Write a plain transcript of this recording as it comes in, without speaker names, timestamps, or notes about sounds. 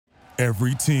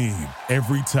Every team,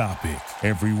 every topic,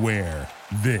 everywhere.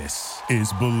 This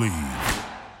is Believe.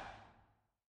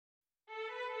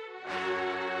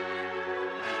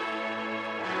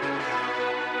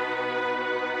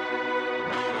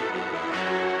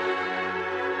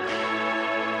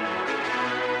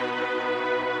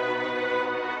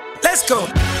 Let's go.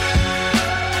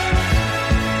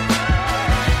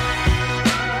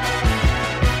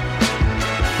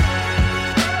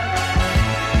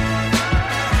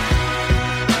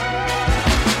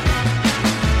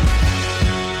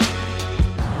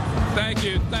 Thank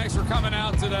you. Thanks for coming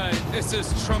out today. This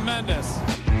is tremendous.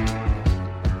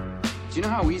 Do you know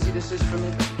how easy this is for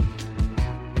me?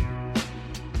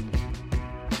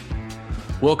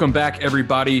 Welcome back,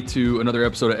 everybody, to another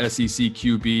episode of SEC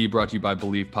QB, brought to you by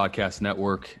Believe Podcast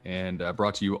Network, and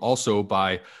brought to you also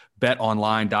by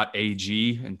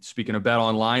betonline.ag. And speaking of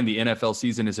BetOnline, the NFL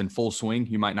season is in full swing.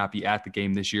 You might not be at the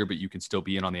game this year, but you can still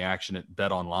be in on the action at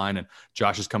BetOnline. And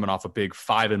Josh is coming off a big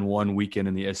 5-1 weekend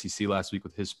in the SEC last week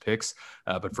with his picks.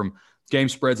 But from game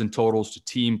spreads and totals to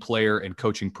team, player, and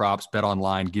coaching props,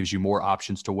 BetOnline gives you more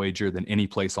options to wager than any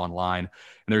place online.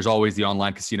 And there's always the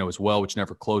online casino as well, which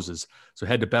never closes. So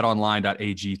head to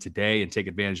betonline.ag today and take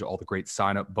advantage of all the great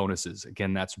sign-up bonuses.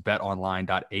 Again, that's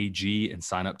betonline.ag and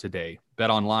sign up today.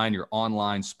 BetOnline, your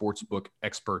online sportsbook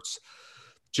experts.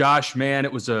 Josh, man,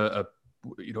 it was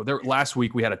last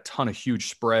week we had a ton of huge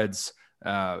spreads.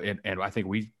 And I think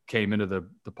we came into the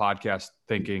podcast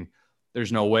thinking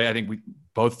there's no way. I think we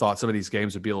both thought some of these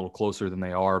games would be a little closer than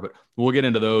they are, but we'll get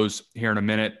into those here in a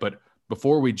minute. But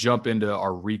before we jump into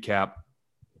our recap,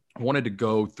 I wanted to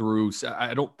go through,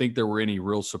 I don't think there were any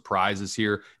real surprises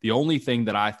here. The only thing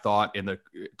that I thought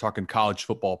talking college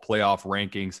football playoff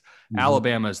rankings,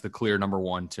 Alabama is the clear number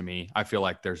one to me. I feel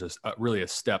like there's really a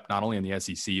step, not only in the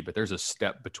SEC, but there's a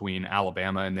step between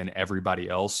Alabama and then everybody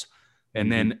else.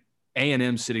 And then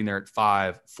A&M sitting there at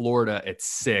 5, Florida at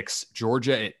 6,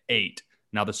 Georgia at 8.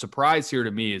 Now, the surprise here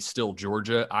to me is still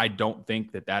Georgia. I don't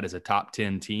think that is a top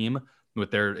 10 team. I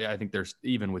think there's,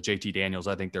 even with JT Daniels,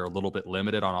 I think they're a little bit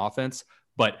limited on offense.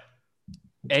 But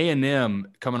A&M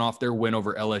coming off their win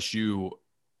over LSU,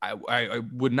 I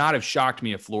would not have shocked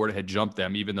me if Florida had jumped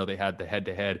them, even though they had the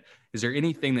head-to-head. Is there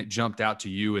anything that jumped out to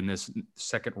you in this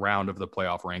second round of the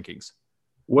playoff rankings?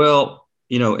 Well,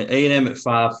 A&M at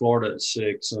 5, Florida at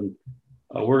 6, and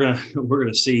we're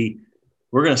gonna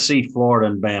see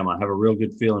Florida and Bama. I have a real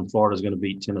good feeling Florida's going to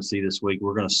beat Tennessee this week.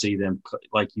 We're going to see them,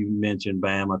 like you mentioned,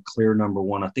 Bama, clear number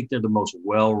one. I think they're the most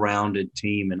well-rounded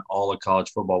team in all of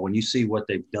college football. When you see what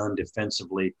they've done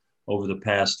defensively over the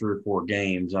past 3 or 4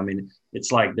 games, I mean,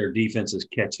 it's like their defense is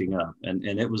catching up, and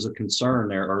it was a concern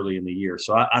there early in the year.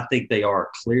 So I think they are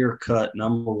a clear-cut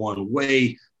number one,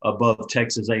 way above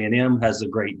Texas A&M, has a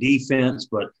great defense,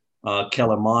 but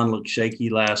Kellen Mond looked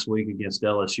shaky last week against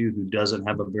LSU, who doesn't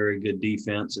have a very good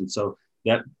defense. And so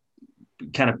that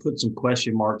kind of put some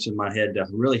question marks in my head to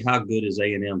really how good is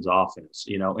A&M's offense,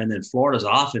 and then Florida's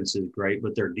offense is great,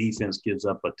 but their defense gives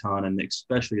up a ton. And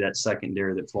especially that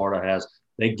secondary that Florida has,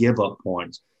 they give up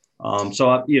points.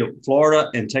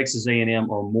 Florida and Texas A&M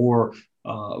are more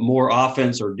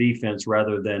offense or defense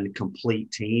rather than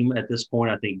complete team at this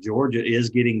point. I think Georgia is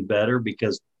getting better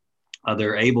because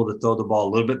they're able to throw the ball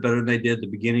a little bit better than they did at the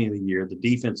beginning of the year. The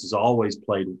defense has always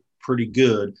played pretty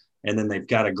good, and then they've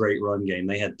got a great run game.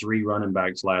 They had 3 running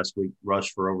backs last week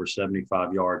rush for over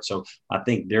 75 yards. So I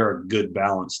think they're a good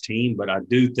balanced team, but I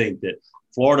do think that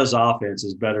Florida's offense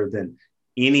is better than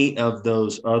any of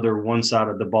those other one side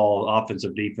of the ball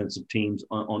offensive defensive teams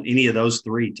on any of those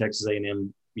 3, Texas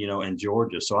A&M, and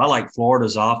Georgia. So I like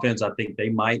Florida's offense. I think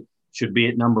they should be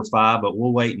at number 5, but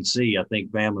we'll wait and see. I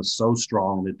think Bama's so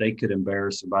strong that they could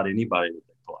embarrass about anybody that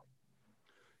they play.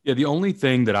 Yeah, the only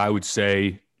thing that I would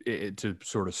say to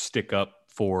sort of stick up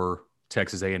for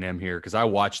Texas A&M here, because I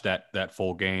watched that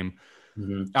full game.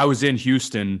 I was in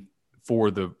Houston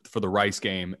for the Rice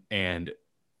game, and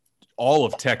all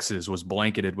of Texas was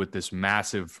blanketed with this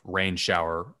massive rain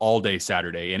shower all day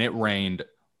Saturday, and it rained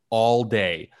all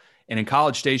day. And in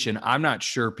College Station, I'm not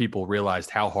sure people realized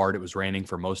how hard it was raining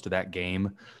for most of that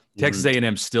game. Texas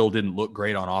A&M still didn't look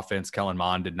great on offense. Kellen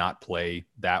Mond did not play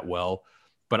that well.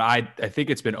 But I think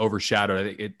it's been overshadowed.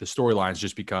 I think the storyline's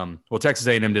just become, well, Texas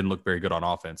A&M didn't look very good on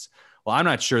offense. Well, I'm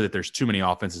not sure that there's too many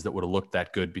offenses that would have looked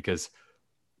that good because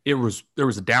there was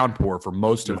a downpour for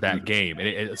most of that game.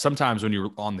 And sometimes when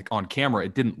you're on camera,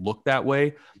 it didn't look that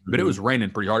way, but it was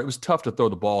raining pretty hard. It was tough to throw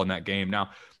the ball in that game.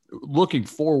 Now, looking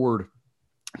forward,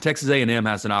 Texas A&M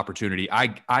has an opportunity.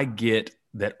 I get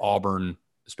that Auburn,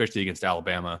 especially against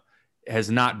Alabama, has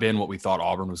not been what we thought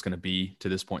Auburn was going to be to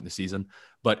this point in the season.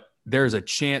 But there's a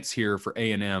chance here for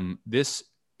A&M. This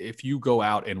if you go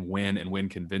out and win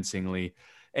convincingly,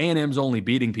 A&M's only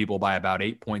beating people by about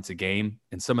 8 points a game.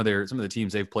 And some of the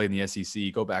teams they've played in the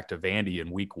SEC, go back to Vandy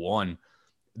in week 1.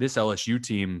 This LSU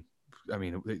team, I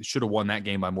mean, they should have won that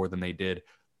game by more than they did.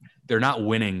 They're not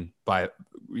winning by,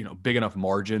 big enough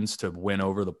margins to win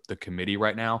over the committee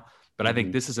right now. But I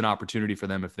think this is an opportunity for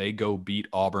them if they go beat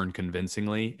Auburn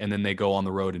convincingly, and then they go on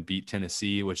the road and beat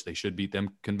Tennessee, which they should beat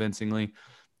them convincingly.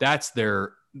 That's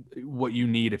what you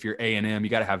need if you're A&M. You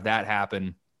got to have that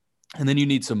happen. And then you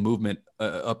need some movement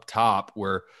up top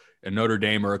where a Notre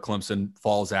Dame or a Clemson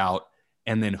falls out.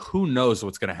 And then who knows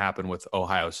what's going to happen with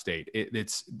Ohio State.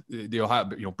 It's the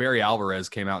Ohio, Barry Alvarez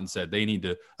came out and said they need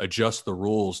to adjust the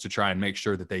rules to try and make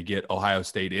sure that they get Ohio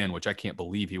State in, which I can't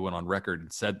believe he went on record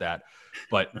and said that.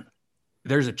 But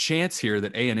there's a chance here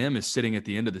that A&M is sitting at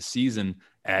the end of the season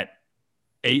at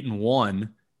 8-1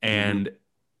 and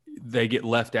they get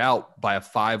left out by a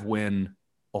 5-win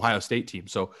Ohio State team.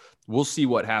 So we'll see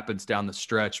what happens down the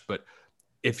stretch. But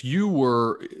if you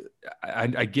were,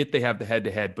 I get they have the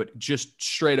head-to-head, but just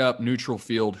straight up neutral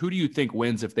field, who do you think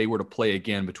wins if they were to play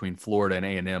again between Florida and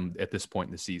A&M at this point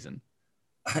in the season?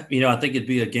 I think it'd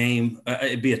be a game.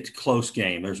 It'd be a close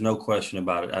game. There's no question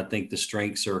about it. I think the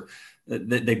strengths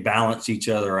they balance each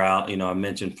other out. I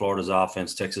mentioned Florida's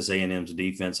offense, Texas A&M's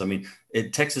defense. I mean,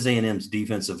 Texas A&M's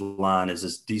defensive line is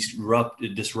as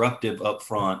disruptive up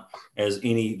front as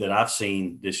any that I've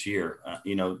seen this year.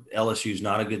 LSU's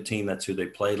not a good team. That's who they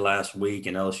played last week,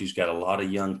 and LSU's got a lot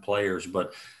of young players.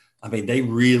 But, I mean, they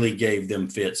really gave them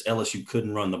fits. LSU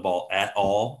couldn't run the ball at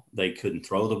all. They couldn't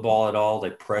throw the ball at all.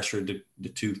 They pressured the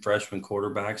two freshman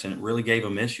quarterbacks, and it really gave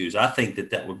them issues. I think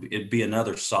it'd be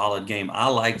another solid game. I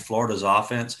like Florida's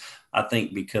offense. I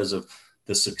think because of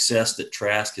the success that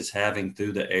Trask is having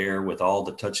through the air with all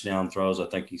the touchdown throws. I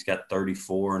think he's got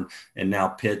 34, and now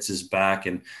Pitts is back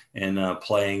and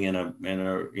playing in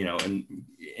an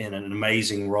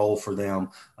amazing role for them,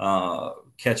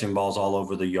 catching balls all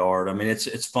over the yard. I mean,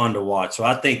 it's fun to watch. So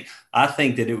I think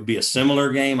that it would be a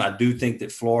similar game. I do think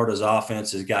that Florida's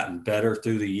offense has gotten better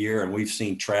through the year, and we've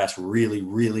seen Trask really,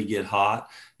 really get hot.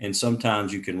 And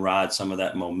sometimes you can ride some of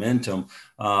that momentum.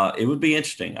 It would be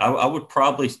interesting. I would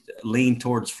probably lean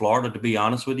towards Florida, to be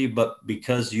honest with you. But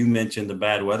because you mentioned the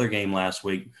bad weather game last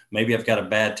week, maybe I've got a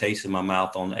bad taste in my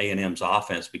mouth on A&M's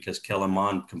offense because Kellen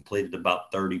Mond completed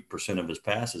about 30% of his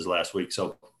passes last week.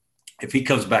 So if he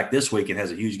comes back this week and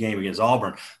has a huge game against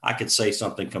Auburn, I could say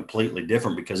something completely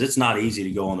different because it's not easy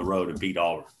to go on the road and beat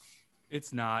Auburn.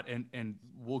 It's not, and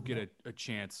we'll get a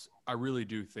chance. I really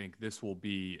do think this will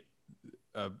be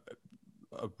a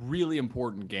really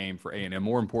important game for A&M,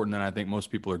 more important than I think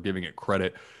most people are giving it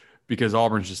credit, because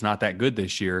Auburn's just not that good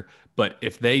this year. But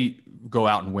if they go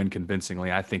out and win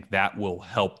convincingly, I think that will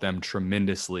help them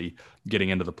tremendously getting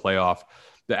into the playoff.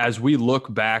 As we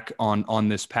look back on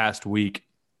this past week,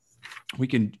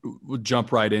 we'll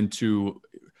jump right into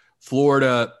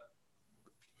Florida.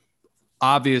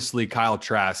 Obviously, Kyle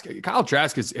Trask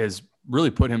has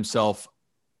really put himself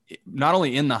not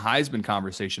only in the Heisman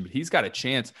conversation, but he's got a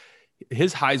chance.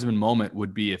 His Heisman moment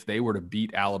would be if they were to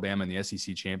beat Alabama in the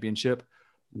SEC championship.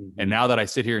 Mm-hmm. And now that I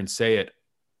sit here and say it,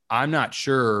 I'm not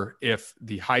sure if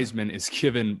the Heisman is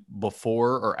given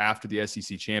before or after the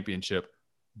SEC championship,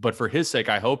 but for his sake,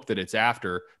 I hope that it's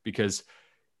after, because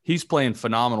he's playing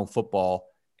phenomenal football,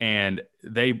 and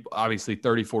they obviously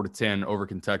 34-10 over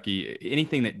Kentucky.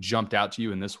 Anything that jumped out to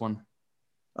you in this one?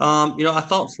 I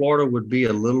thought Florida would be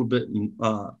a little bit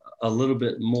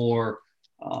more,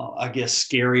 I guess,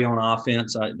 scary on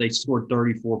offense. They scored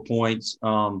 34 points.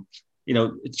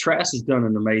 Trask has done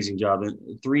an amazing job.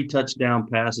 3 touchdown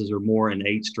passes or more in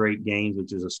 8 straight games,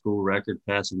 which is a school record,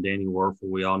 passing Danny Werfel.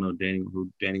 We all know Danny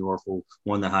Werfel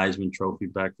won the Heisman Trophy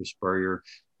back for Spurrier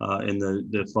in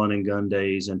the fun and gun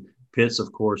days. And Pitts,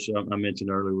 of course, I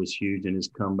mentioned earlier, was huge in his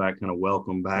comeback, kind of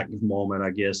welcome back moment,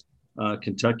 I guess.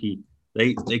 Kentucky,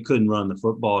 they couldn't run the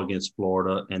football against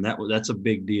Florida, and that's a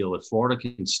big deal. If Florida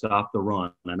can stop the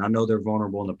run, and I know they're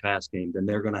vulnerable in the pass game, then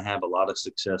they're going to have a lot of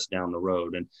success down the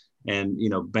road. And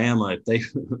Bama,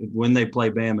 when they play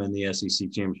Bama in the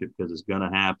SEC championship, because it's going to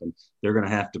happen, they're going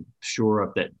to have to shore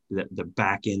up the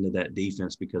back end of that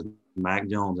defense, because Mac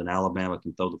Jones and Alabama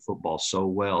can throw the football so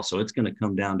well. So it's going to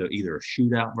come down to either a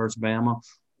shootout versus Bama,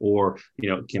 or,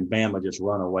 can Bama just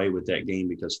run away with that game,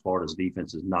 because Florida's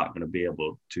defense is not going to be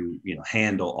able to,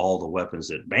 handle all the weapons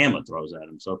that Bama throws at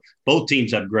them. So both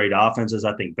teams have great offenses.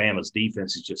 I think Bama's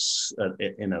defense is just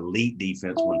an elite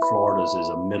defense, when Florida's is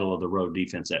a middle-of-the-road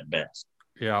defense at best.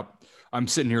 Yeah, I'm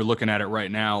sitting here looking at it right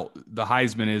now. The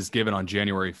Heisman is given on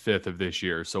January 5th of this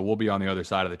year, so we'll be on the other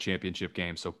side of the championship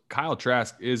game. So Kyle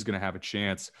Trask is going to have a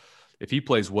chance if he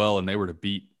plays well and they were to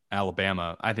beat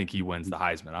Alabama, I think he wins the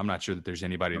Heisman. I'm not sure that there's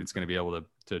anybody that's going to be able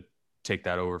to take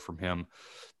that over from him.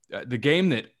 The game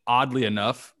that, oddly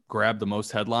enough, grabbed the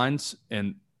most headlines,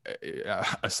 and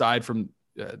aside from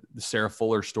the Sarah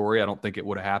Fuller story, I don't think it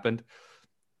would have happened.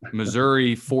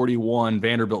 Missouri 41,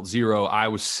 Vanderbilt 0. I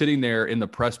was sitting there in the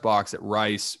press box at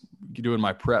Rice doing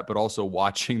my prep, but also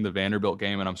watching the Vanderbilt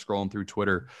game, and I'm scrolling through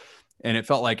Twitter, and it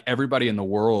felt like everybody in the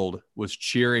world was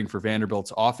cheering for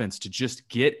Vanderbilt's offense to just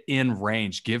get in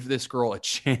range, give this girl a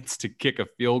chance to kick a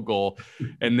field goal,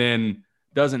 and then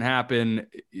doesn't happen.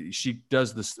 She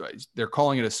does this. They're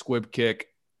calling it a squib kick,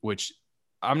 which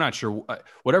I'm not sure.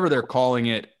 Whatever they're calling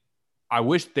it, I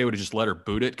wish they would have just let her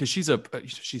boot it, because she's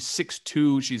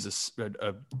 6'2". She's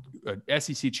a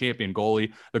SEC champion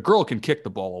goalie. The girl can kick the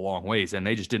ball a long ways, and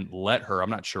they just didn't let her. I'm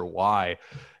not sure why.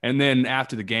 And then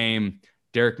after the game,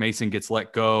 Derek Mason gets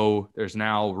let go. There's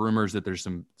now rumors that there's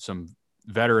some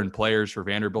veteran players for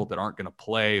Vanderbilt that aren't going to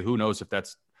play. Who knows if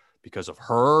that's because of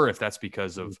her, if that's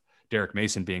because of Derek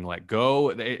Mason being let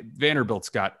go. Vanderbilt's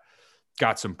got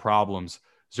some problems.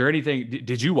 Is there anything?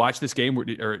 Did you watch this game,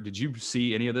 or did you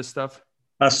see any of this stuff?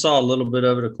 I saw a little bit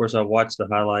of it. Of course, I watched the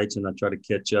highlights, and I try to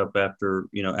catch up after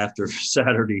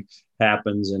Saturday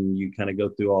happens, and you kind of go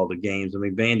through all the games. I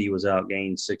mean, Vandy was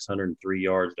outgained 603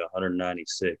 yards to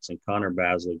 196, and Connor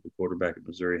Bazelak, the quarterback at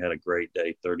Missouri, had a great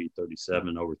day,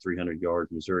 30-37, over 300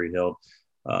 yards. Missouri held.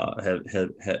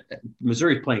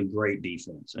 Missouri's playing great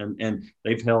defense, and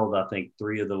they've held, I think,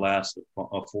 3 of the last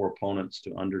 4 opponents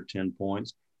to under 10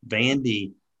 points.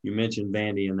 Vandy. You mentioned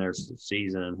Vandy in their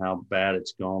season and how bad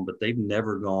it's gone, but they've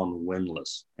never gone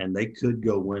winless, and they could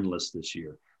go winless this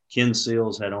year. Ken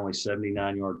Seals had only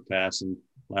 79-yard passing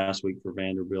last week for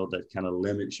Vanderbilt. That kind of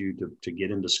limits you to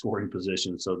get into scoring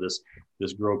position. So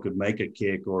this girl could make a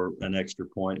kick or an extra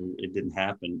point. It didn't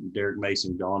happen. Derek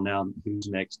Mason gone now. Who's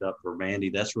next up for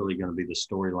Vandy? That's really going to be the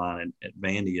storyline at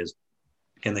Vandy is,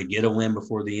 can they get a win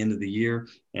before the end of the year?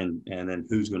 And then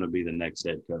who's going to be the next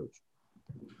head coach?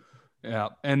 Yeah.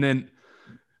 And then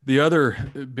the other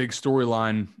big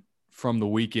storyline from the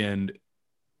weekend,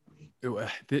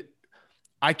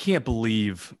 I can't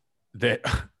believe that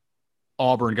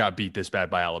Auburn got beat this bad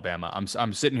by Alabama.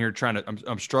 I'm sitting here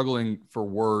I'm struggling for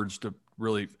words to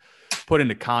really put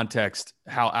into context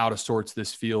how out of sorts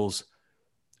this feels.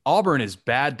 Auburn is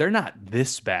bad. They're not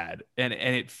this bad. And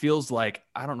it feels like,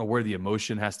 I don't know where the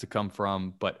emotion has to come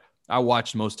from, but I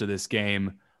watched most of this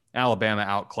game. Alabama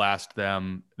outclassed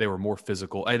them. They were more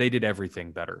physical. They did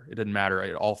everything better. It didn't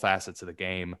matter. All facets of the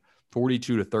game,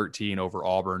 42-13 over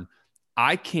Auburn.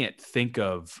 I can't think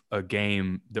of a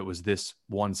game that was this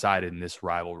one-sided in this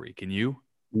rivalry. Can you?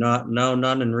 Not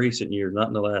in recent years, not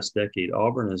in the last decade.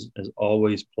 Auburn has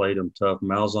always played them tough.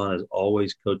 Malzahn has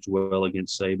always coached well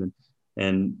against Saban.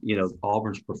 And,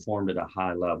 Auburn's performed at a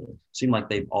high level. It seemed like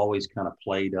they've always kind of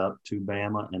played up to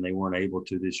Bama, and they weren't able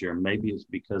to this year. Maybe it's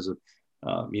because of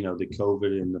the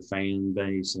COVID and the fan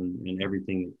base and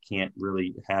everything that can't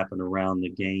really happen around the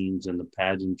games and the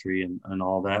pageantry and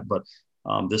all that. But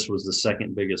this was the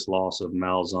second biggest loss of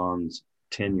Malzahn's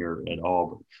tenure at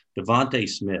Auburn. Devontae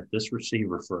Smith, this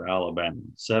receiver for Alabama,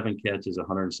 7 catches,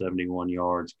 171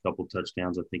 yards, a couple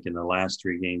touchdowns. I think in the last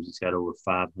 3 games, he's got over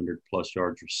 500-plus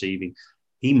yards receiving.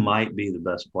 He might be the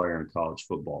best player in college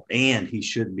football, and he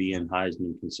should be in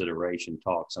Heisman consideration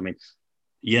talks. I mean,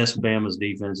 yes, Bama's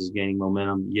defense is gaining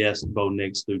momentum. Yes, Bo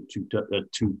Nix threw 2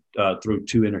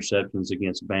 interceptions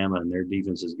against Bama, and their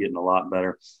defense is getting a lot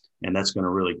better, and that's going to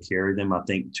really carry them, I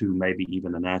think, to maybe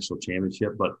even a national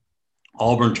championship. But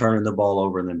Auburn turning the ball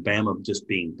over and then Bama just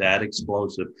being that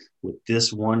explosive with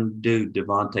this one dude,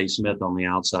 Devontae Smith, on the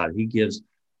outside. He gives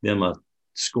them a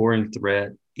scoring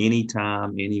threat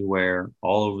anytime, anywhere,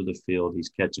 all over the field. He's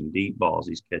catching deep balls.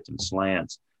 He's catching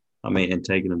slants. And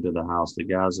taking them to the house. The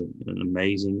guy's an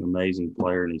amazing, amazing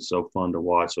player, and he's so fun to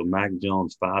watch. So Mac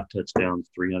Jones, 5 touchdowns,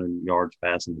 300 yards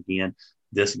passing again.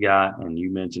 This guy, and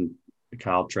you mentioned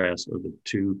Kyle Trask, are the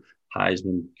 2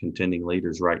 Heisman contending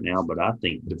leaders right now. But I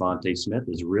think Devontae Smith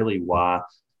is really why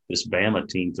this Bama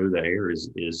team through the air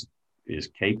is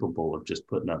capable of just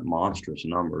putting up monstrous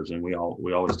numbers. And we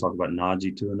always talk about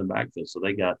Najee too in the backfield. So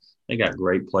they got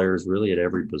great players really at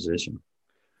every position.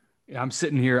 I'm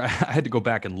sitting here. I had to go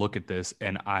back and look at this,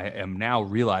 and I am now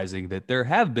realizing that there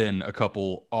have been a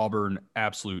couple Auburn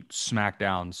absolute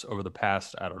smackdowns over the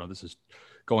past, I don't know, this is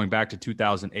going back to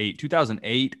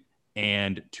 2008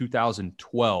 and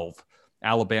 2012.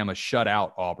 Alabama shut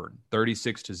out Auburn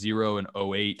 36-0 in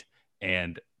 2008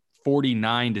 and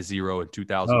 49-0 in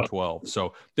 2012.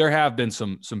 So there have been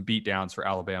some beatdowns for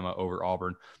Alabama over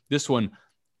Auburn. This one,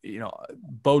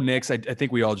 Bo Nix, I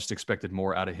think we all just expected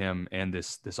more out of him and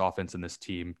this offense and this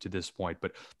team to this point,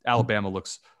 but Alabama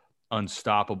looks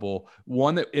unstoppable.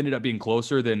 One that ended up being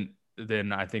closer than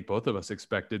I think both of us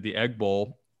expected, the Egg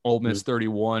Bowl. Ole Miss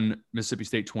 31, Mississippi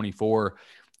State 24.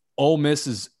 Ole Miss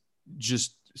is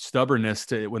just stubbornness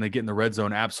to when they get in the red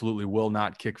zone, absolutely will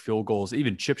not kick field goals.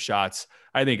 Even chip shots,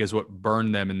 I think, is what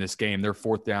burned them in this game. Their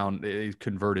fourth down, they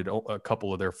converted a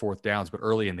couple of their fourth downs, but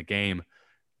early in the game,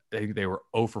 they were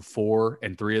 0 for 4,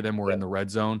 and 3 of them were in the red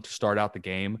zone to start out the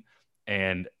game,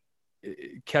 and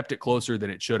it kept it closer than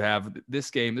it should have.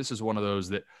 This game, this is one of those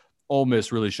that Ole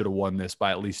Miss really should have won this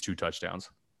by at least 2 touchdowns.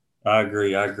 I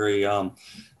agree.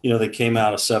 They came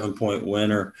out a 7-point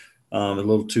winner. A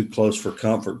little too close for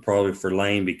comfort, probably for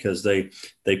Lane, because they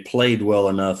played well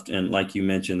enough. And like you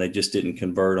mentioned, they just didn't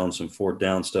convert on some fourth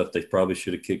down stuff. They probably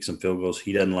should have kicked some field goals.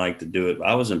 He doesn't like to do it.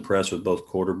 I was impressed with both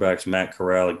quarterbacks. Matt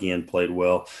Corral, again, played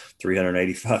well,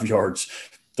 385 yards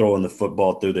throwing the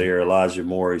football through the air. Elijah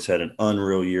Moore, he's had an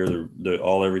unreal year. The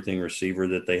all-everything receiver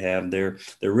that they have there.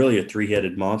 They're really a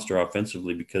three-headed monster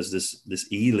offensively, because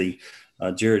this Ely,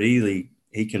 Jared Ely,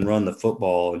 he can run the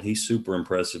football, and he's super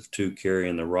impressive too,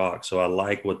 carrying the rock. So I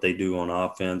like what they do on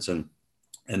offense, and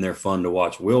they're fun to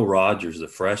watch. Will Rogers, the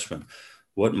freshman,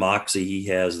 what moxie he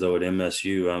has, though, at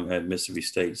MSU, at Mississippi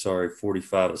State,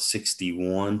 45 of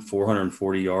 61,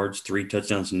 440 yards, 3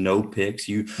 touchdowns, no picks.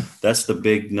 That's the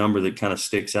big number that kind of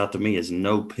sticks out to me, is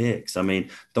no picks. I mean,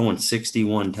 throwing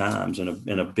 61 times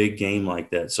in a big game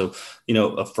like that. So,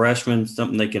 a freshman,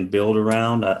 something they can build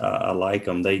around. I like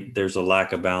them. There's a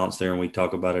lack of balance there, and we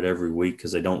talk about it every week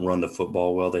because they don't run the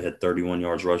football well. They had 31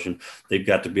 yards rushing. They've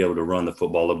got to be able to run the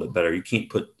football a little bit better. You can't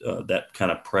put that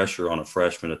kind of pressure on a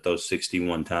freshman at those 61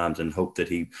 times and hope that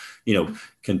he,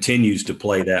 continues to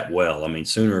play that well. I mean,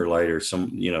 sooner or later,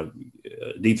 some,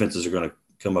 defenses are going to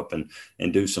come up and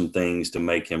do some things to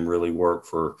make him really work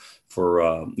for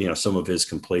some of his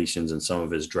completions and some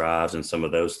of his drives and some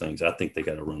of those things. I think they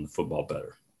got to run the football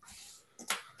better.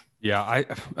 Yeah, I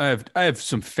have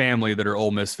some family that are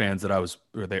Ole Miss fans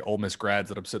they Ole Miss grads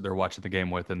that I'm sitting there watching the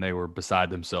game with, and they were beside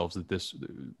themselves that this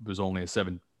was only a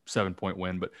 7-point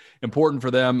win, but important for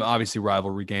them. Obviously,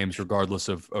 rivalry games, regardless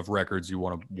of records, you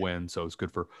want to win, so it's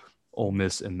good for Ole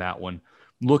Miss in that one.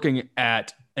 Looking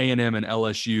at A&M and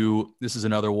LSU, this is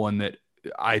another one that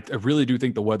I really do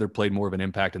think the weather played more of an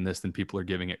impact in this than people are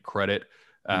giving it credit.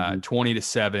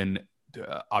 20-7,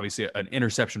 obviously an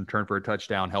interception return for a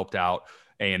touchdown helped out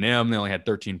A&M. They only had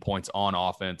 13 points on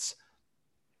offense.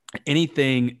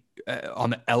 Anything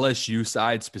on the LSU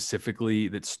side specifically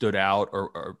that stood out,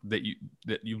 or that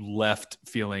you left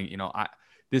feeling,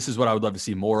 this is what I would love to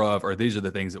see more of, or these are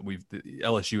the things that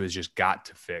LSU has just got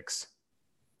to fix?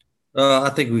 I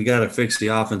think we got to fix the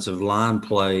offensive line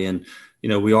play, and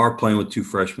we are playing with 2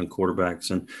 freshman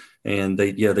quarterbacks, and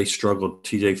they struggled.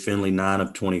 TJ Finley, 9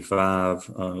 of 25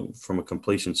 from a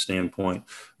completion standpoint,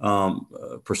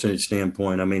 percentage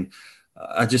standpoint. I mean,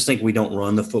 I just think we don't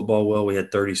run the football well. We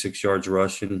had 36 yards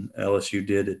rushing. LSU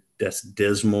did. That's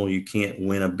dismal. You can't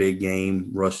win a big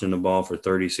game rushing the ball for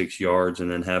 36 yards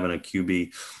and then having a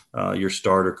QB, your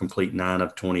starter, complete 9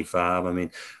 of 25. I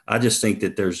mean, I just think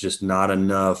that there's just not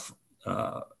enough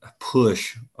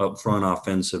push up front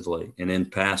offensively and in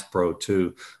pass pro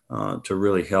too, to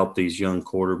really help these young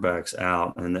quarterbacks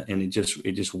out. And it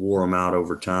just wore them out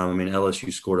over time. I mean,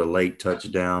 LSU scored a late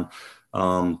touchdown.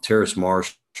 Terrace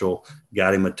Marshall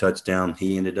got him a touchdown.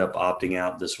 He ended up opting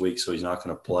out this week, so he's not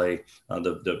going to play.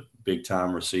 The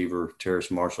big-time receiver,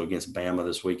 Terrace Marshall, against Bama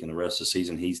this week, and the rest of the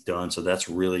season he's done. So that's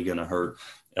really going to hurt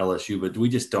LSU. But we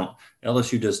just don't –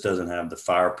 LSU just doesn't have the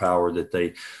firepower that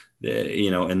they –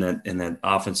 and that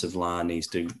offensive line needs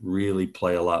to really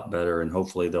play a lot better, and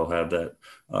hopefully they'll have that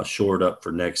shored up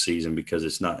for next season, because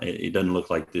it doesn't look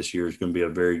like this year is going to be a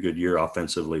very good year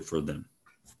offensively for them.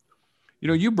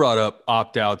 You brought up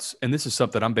opt-outs, and this is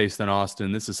something, I'm based in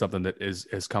Austin. This is something that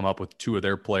has come up with 2 of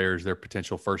their players, their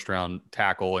potential first-round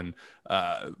tackle, and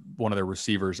one of their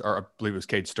receivers, or I believe it was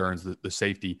Cade Stearns, the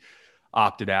safety,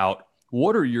 opted out.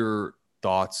 What are your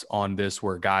thoughts on this,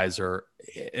 where guys are,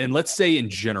 and let's say in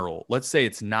general, let's say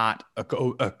it's not a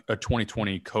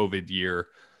 2020 COVID year,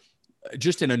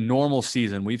 just in a normal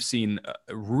season, we've seen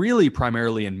really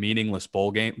primarily in meaningless bowl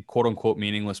game, quote unquote,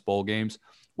 meaningless bowl games.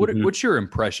 What's your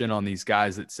impression on these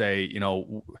guys that say,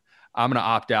 I'm going to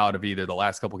opt out of either the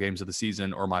last couple games of the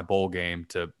season or my bowl game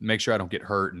to make sure I don't get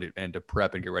hurt and to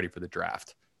prep and get ready for the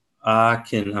draft?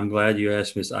 I'm glad you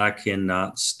asked me this. I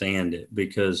cannot stand it,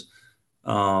 because,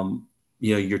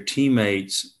 your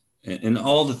teammates and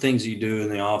all the things you do in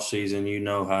the off season,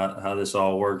 how this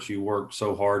all works. You work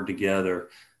so hard together,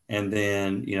 And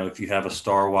then, if you have a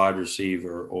star wide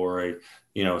receiver or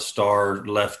a star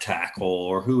left tackle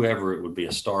or whoever it would be,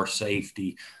 a star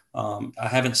safety, I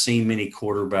haven't seen many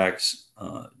quarterbacks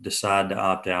decide to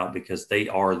opt out because they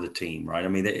are the team, right? I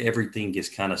mean, everything gets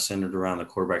kind of centered around the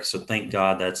quarterback. So thank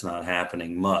God that's not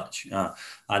happening much.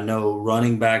 I know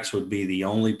running backs would be the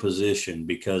only position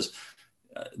because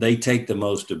they take the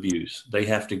most abuse. They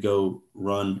have to go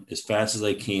run as fast as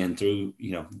they can through,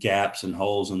 gaps and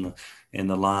holes in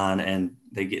the line, and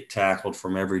they get tackled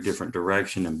from every different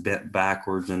direction and bent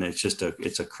backwards. And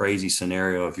it's a crazy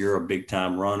scenario. If you're a big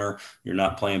time runner, you're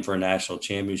not playing for a national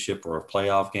championship or a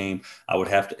playoff game, I would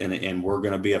have to, and we're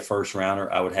going to be a first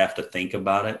rounder, I would have to think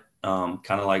about it.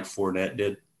 Kind of like Fournette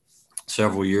did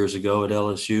several years ago at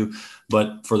LSU.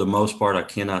 But for the most part, I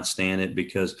cannot stand it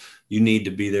because you need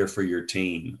to be there for your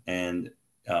team. And,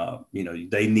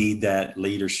 they need that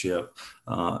leadership.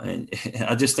 And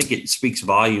I just think it speaks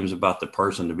volumes about the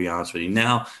person, to be honest with you.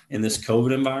 Now, in this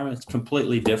COVID environment, it's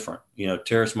completely different.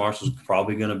 Terrace Marshall's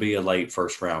probably going to be a late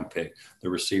first-round pick, the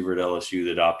receiver at LSU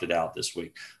that opted out this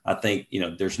week. I think,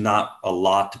 there's not a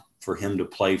lot for him to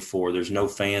play for. There's no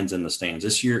fans in the stands.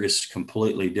 This year is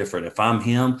completely different. If I'm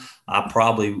him, I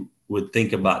probably would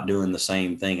think about doing the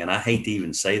same thing. And I hate to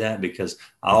even say that because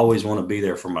I always want to be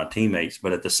there for my teammates.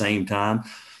 But at the same time,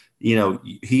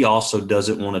 he also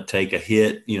doesn't want to take a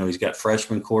hit. He's got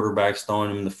freshman quarterbacks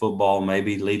throwing him the football,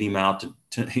 maybe lead him out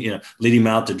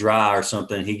to dry or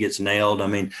something. He gets nailed. I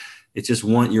mean, it's just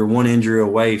you're one injury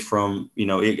away from,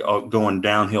 it going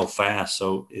downhill fast.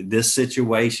 So this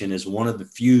situation is one of the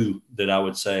few that I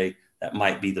would say that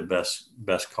might be the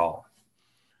best call.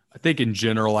 I think in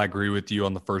general, I agree with you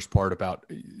on the first part about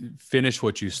finish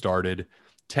what you started.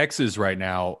 Texas right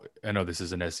now, I know this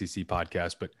is an SEC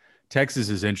podcast, but Texas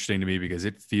is interesting to me because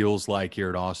it feels like here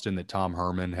at Austin that Tom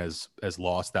Herman has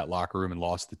lost that locker room and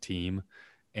lost the team.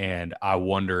 And I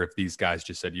wonder if these guys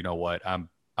just said, you know what, I'm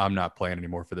not playing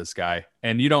anymore for this guy.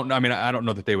 And I don't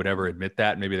know that they would ever admit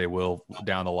that. Maybe they will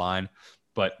down the line.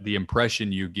 But the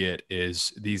impression you get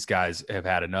is these guys have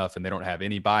had enough and they don't have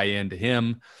any buy-in to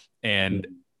him and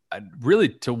really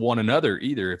to one another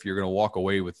either if you're going to walk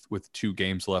away with 2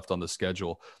 games left on the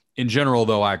schedule. In general,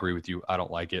 though, I agree with you. I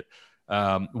don't like it.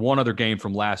 One other game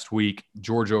from last week,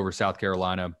 Georgia over South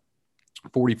Carolina,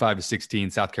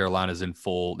 45-16. South Carolina's in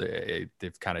full.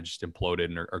 They've kind of just imploded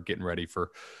and are getting ready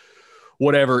for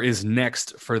whatever is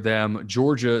next for them.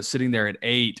 Georgia sitting there at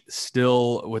 8,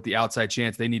 still with the outside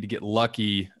chance. They need to get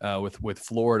lucky with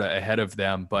Florida ahead of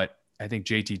them. But I think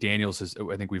JT Daniels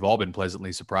I think we've all been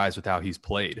pleasantly surprised with how he's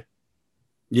played.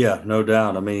 Yeah, no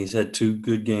doubt. I mean, he's had 2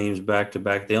 good games back to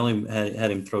back. They only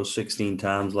had him throw 16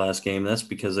 times last game. That's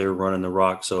because they were running the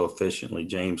rock so efficiently.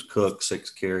 James Cook, 6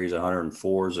 carries,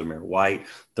 104. Zamir White,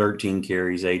 13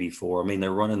 carries, 84. I mean,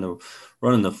 they're running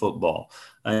the football.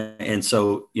 And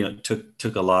so,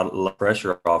 took a lot of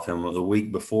pressure off him. The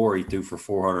week before, he threw for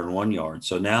 401 yards.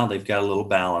 So now they've got a little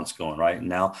balance going, right? And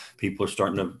now people are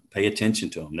starting to pay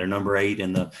attention to him. They're number 8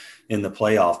 in the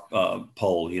playoff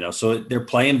poll, So they're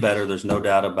playing better. There's no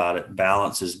doubt about it.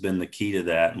 Balance has been the key to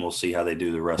that, and we'll see how they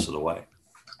do the rest of the way.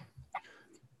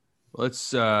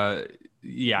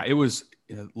 It was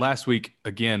last week,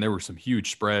 again, there were some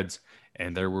huge spreads,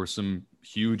 and there were some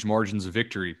huge margins of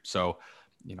victory. So,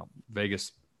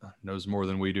 Vegas knows more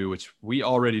than we do, which we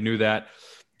already knew that.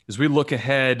 As we look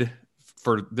ahead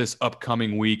for this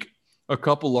upcoming week, a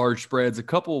couple large spreads, a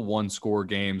couple one-score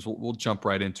games. We'll jump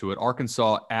right into it.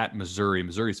 Arkansas at Missouri.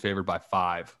 Missouri's favored by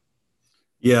 5.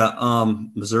 Yeah,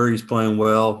 Missouri's playing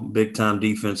well. Big-time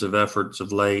defensive efforts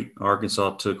of late.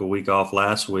 Arkansas took a week off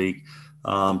last week.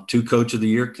 2 Coach of the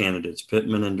Year candidates,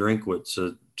 Pittman and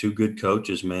Drinkwitz, 2 good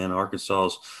coaches, man.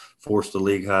 Arkansas's forced the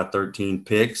league-high 13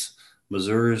 picks.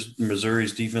 Missouri's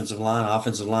defensive line,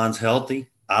 offensive line's healthy.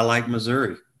 I like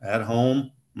Missouri. At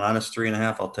home,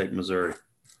 -3.5, I'll take Missouri.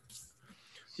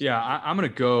 Yeah, I'm going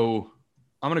to go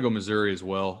Missouri as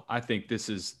well. I think this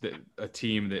is a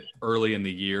team that early in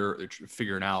the year, they're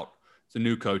figuring out it's a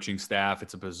new coaching staff.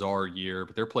 It's a bizarre year,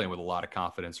 but they're playing with a lot of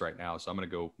confidence right now. So I'm going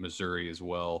to go Missouri as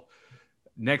well.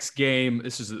 Next game,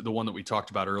 this is the one that we talked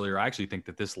about earlier. I actually think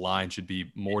that this line should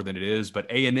be more than it is, but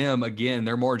A&M, again,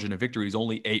 their margin of victory is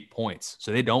only 8 points,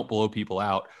 so they don't blow people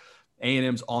out.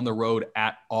 A&M's on the road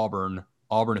at Auburn.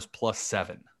 Auburn is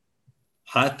 +7.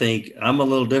 I think I'm a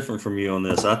little different from you on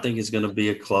this. I think it's going to be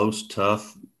a close,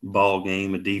 tough ball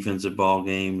game, a defensive ball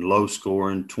game, low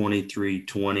scoring,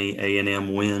 23-20.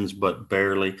 A&M wins, but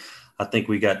barely. I think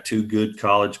we got 2 good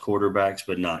college quarterbacks,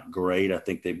 but not great. I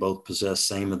think they both possess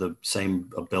same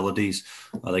abilities.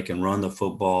 They can run the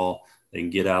football. They can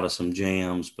get out of some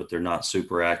jams, but they're not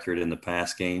super accurate in the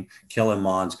pass game. Kellen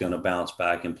Mond's going to bounce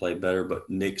back and play better, but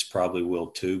Nix probably will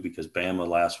too, because Bama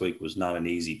last week was not an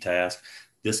easy task.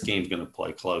 This game's going to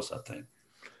play close, I think.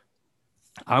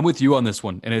 I'm with you on this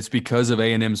one, and it's because of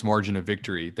A&M's margin of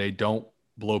victory. They don't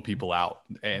blow people out,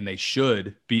 and they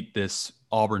should beat this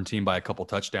Auburn team by a couple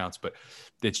touchdowns, but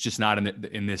it's just not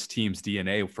in this team's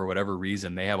DNA for whatever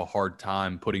reason. They have a hard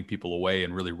time putting people away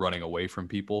and really running away from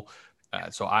people.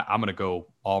 So I'm going to go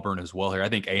Auburn as well here. I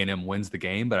think A&M wins the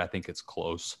game, but I think it's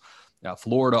close. Now,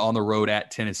 Florida on the road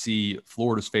at Tennessee.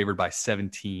 Florida's favored by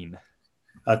 17.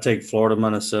 I take Florida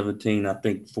minus 17. I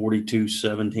think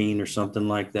 42-17 or something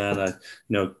like that.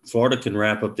 Florida can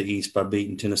wrap up the East by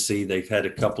beating Tennessee. They've had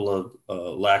a couple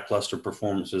of lackluster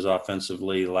performances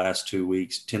offensively the last 2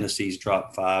 weeks. Tennessee's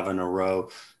dropped 5 in a row.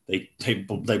 They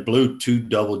blew 2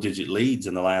 double-digit leads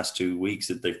in the last 2 weeks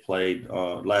that they've played.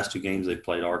 Last 2 games they've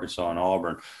played Arkansas and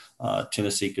Auburn.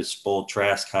 Tennessee could spoil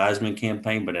Trask Heisman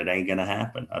campaign, but it ain't going to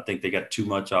happen. I think they got too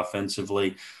much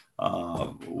offensively.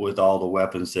 With all the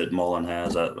weapons that Mullen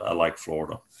has, I like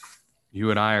Florida. You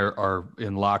and I are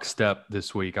in lockstep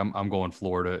this week. I'm going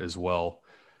Florida as well.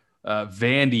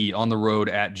 Vandy on the road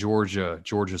at Georgia.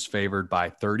 Georgia's favored by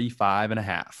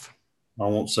 35.5. I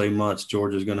won't say much.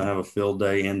 Georgia's going to have a field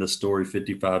day. End of story,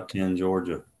 55-10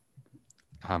 Georgia.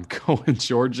 I'm going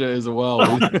Georgia as well.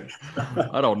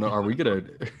 I don't know. Are we gonna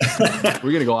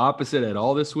go opposite at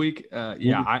all this week?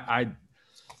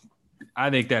 I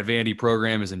think that Vandy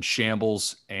program is in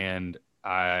shambles, and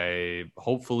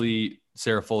hopefully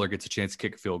Sarah Fuller gets a chance to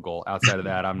kick a field goal. Outside of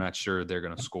that, I'm not sure they're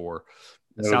going to score.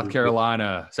 South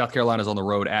Carolina's on the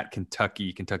road at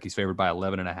Kentucky. Kentucky's favored by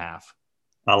 11.5.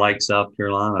 I like South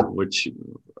Carolina, which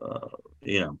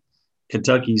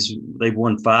they've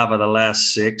won 5 of the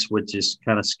last 6, which is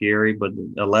kind of scary, but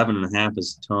 11.5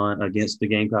 is a ton against the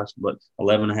Gamecocks, but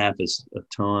 11.5 is a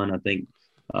ton. I think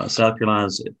South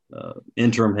Carolina's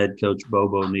interim head coach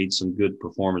Bobo needs some good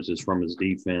performances from his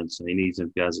defense. He needs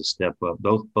them guys to step up.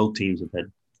 Both teams have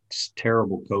had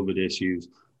terrible COVID issues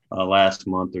last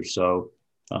month or so.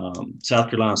 South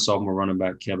Carolina's sophomore running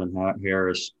back Kevin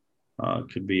Harris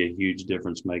could be a huge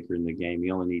difference maker in the game.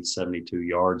 He only needs 72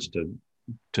 yards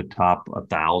to top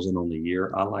 1,000 on the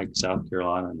year. I like South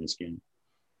Carolina in this game.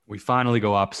 We finally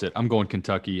go opposite. I'm going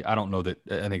Kentucky. I don't know that.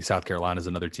 I think South Carolina is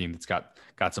another team that's got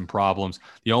some problems.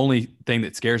 The only thing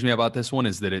that scares me about this one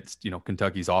is that it's,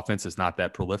 Kentucky's offense is not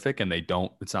that prolific, and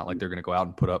it's not like they're going to go out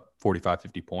and put up 45,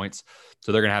 50 points.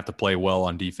 So they're going to have to play well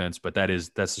on defense, but that's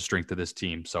the strength of this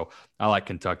team. So I like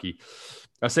Kentucky.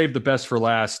 I saved the best for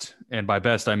last, and by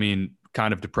best, I mean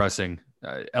kind of depressing.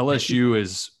 LSU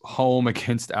is home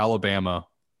against Alabama.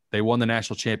 They won the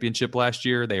national championship last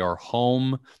year. They are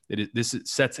home. This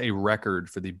sets a record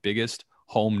for the biggest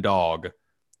home dog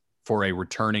for a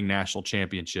returning national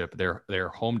championship. They're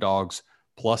home dogs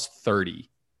plus 30.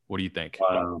 What do you think?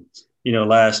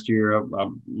 Last year I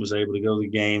was able to go to the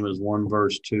game. It was 1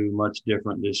 versus 2, much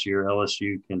different this year.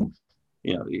 LSU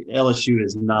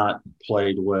has not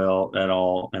played well at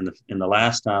all. And the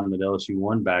last time that LSU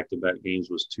won back-to-back games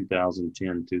was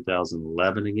 2010,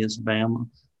 2011 against Bama.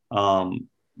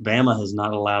 Bama has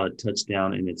not allowed a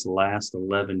touchdown in its last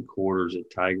 11 quarters at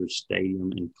Tiger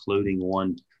Stadium, including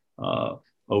 1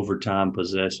 overtime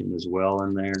possession as well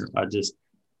in there. It's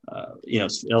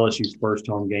LSU's first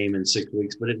home game in 6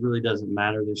 weeks, but it really doesn't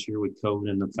matter this year with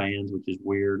COVID and the fans, which is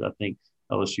weird. I think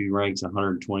LSU ranks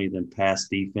 120th in pass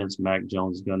defense. Mac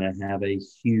Jones is going to have a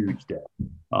huge day.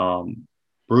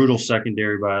 Brutal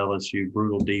secondary by LSU,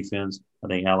 brutal defense. I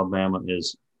think Alabama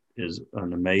is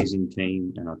an amazing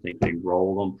team, and I think they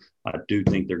roll them. I do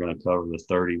think they're going to cover the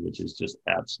 30, which is just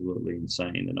absolutely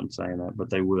insane that I'm saying that,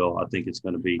 but they will. I think it's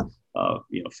going to be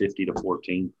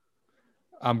 50-14.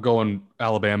 I'm going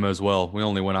Alabama as well. We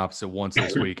only went opposite once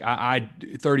this week. I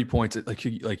 30 points,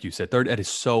 like you said, 30. That is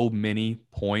so many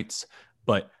points,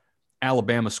 but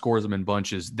Alabama scores them in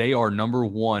bunches. They are number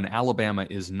 1. Alabama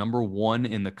is number 1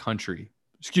 in the country.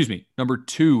 Number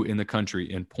 2 in the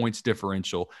country in points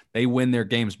differential. They win their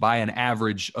games by an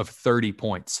average of 30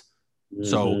 points. Mm-hmm.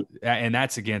 So, and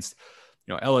that's against,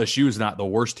 LSU is not the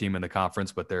worst team in the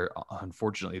conference, but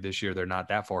unfortunately this year, they're not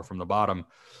that far from the bottom.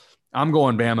 I'm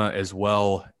going Bama as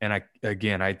well. And I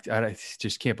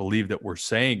just can't believe that we're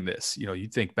saying this. You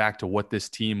think back to what this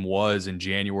team was in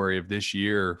January of this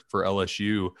year for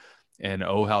LSU, and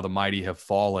how the mighty have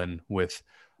fallen with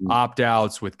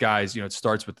opt-outs, with guys. It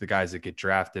starts with the guys that get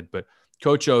drafted, but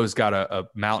Coach O's got a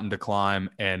mountain to climb,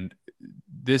 and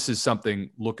this is something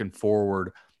looking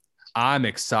forward. I'm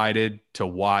excited to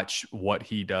watch what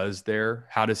he does there.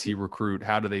 How does he recruit?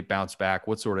 How do they bounce back?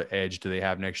 What sort of edge do they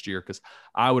have next year? Because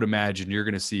I would imagine you're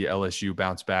going to see LSU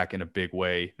bounce back in a big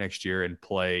way next year and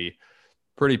play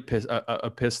a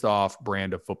pissed off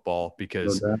brand of football,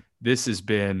 because this has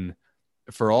been,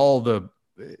 for all the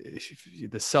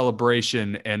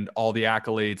celebration and all the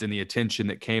accolades and the attention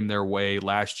that came their way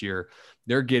last year,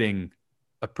 they're getting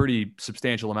a pretty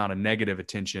substantial amount of negative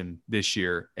attention this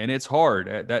year. And it's hard.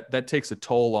 That takes a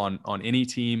toll on any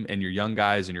team and your young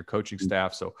guys and your coaching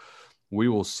staff. So we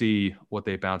will see what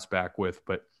they bounce back with.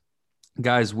 But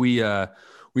guys, we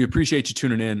appreciate you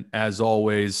tuning in. As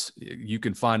always, you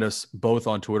can find us both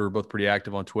on Twitter. We're both pretty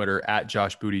active on Twitter, at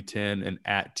JoshBooty10 and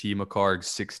at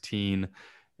TMcCarg16.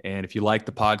 And if you like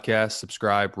the podcast,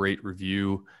 subscribe, rate,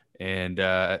 review. And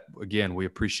again, we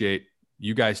appreciate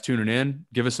you guys tuning in.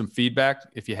 Give us some feedback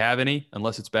if you have any.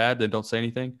 Unless it's bad, then don't say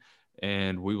anything.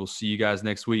 And we will see you guys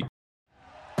next week.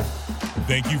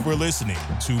 Thank you for listening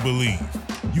to Believe.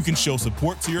 You can show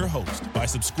support to your host by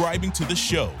subscribing to the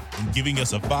show and giving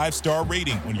us a 5-star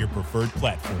rating on your preferred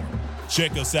platform.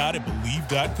 Check us out at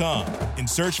Believe.com and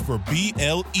search for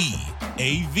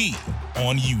BLEAV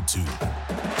on YouTube.